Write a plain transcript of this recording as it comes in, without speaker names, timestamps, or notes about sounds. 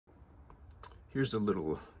Here's a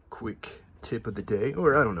little quick tip of the day,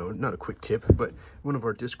 or I don't know, not a quick tip, but one of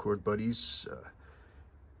our Discord buddies,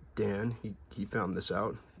 Dan, he found this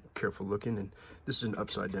out. Careful looking, and this is an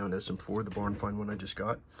upside down SM4, the barn find one I just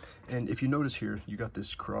got. And if you notice here, you got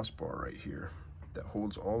this crossbar right here that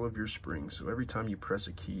holds all of your springs. So every time you press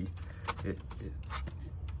a key, it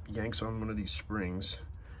yanks on one of these springs,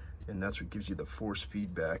 and that's what gives you the force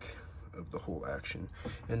feedback of the whole action.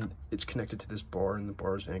 And it's connected to this bar, and the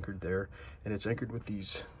bar is anchored there, and it's anchored with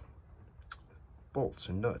these bolts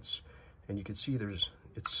and nuts, and you can see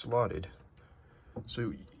it's slotted.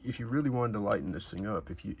 So if you really wanted to lighten this thing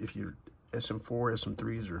up, if your SM4,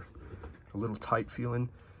 SM3s are a little tight feeling,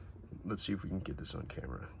 let's see if we can get this on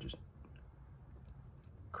camera. Just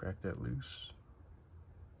crack that loose.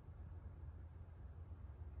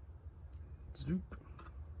 Zoop.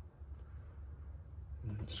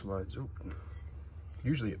 And it slides open.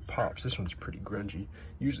 Usually it pops. This one's pretty grungy.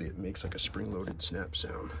 Usually it makes like a spring-loaded snap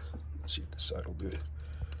sound. Let's see if this side will do it.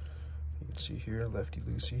 You can see here,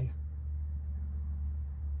 lefty-loosey.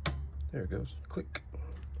 There it goes, click.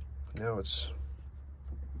 Now it's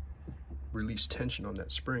released tension on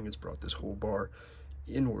that spring. It's brought this whole bar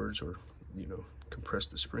inwards, or, you know,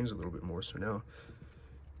 compressed the springs a little bit more. So now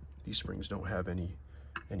these springs don't have any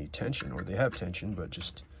tension, or they have tension, but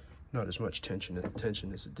just not as much tension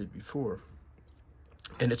as it did before.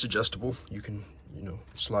 And it's adjustable. You can, you know,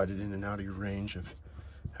 slide it in and out of your range of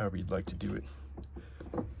however you'd like to do it.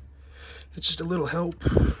 It's just a little help.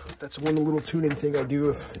 That's one little tuning thing I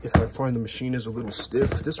do if I find the machine is a little stiff.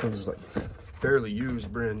 This one's like barely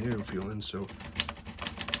used, brand new feeling, so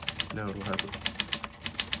now it'll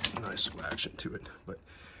have a nice little action to it. But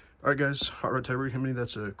all right, guys, Hot Rod Typewriter,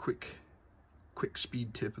 that's a quick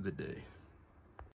speed tip of the day.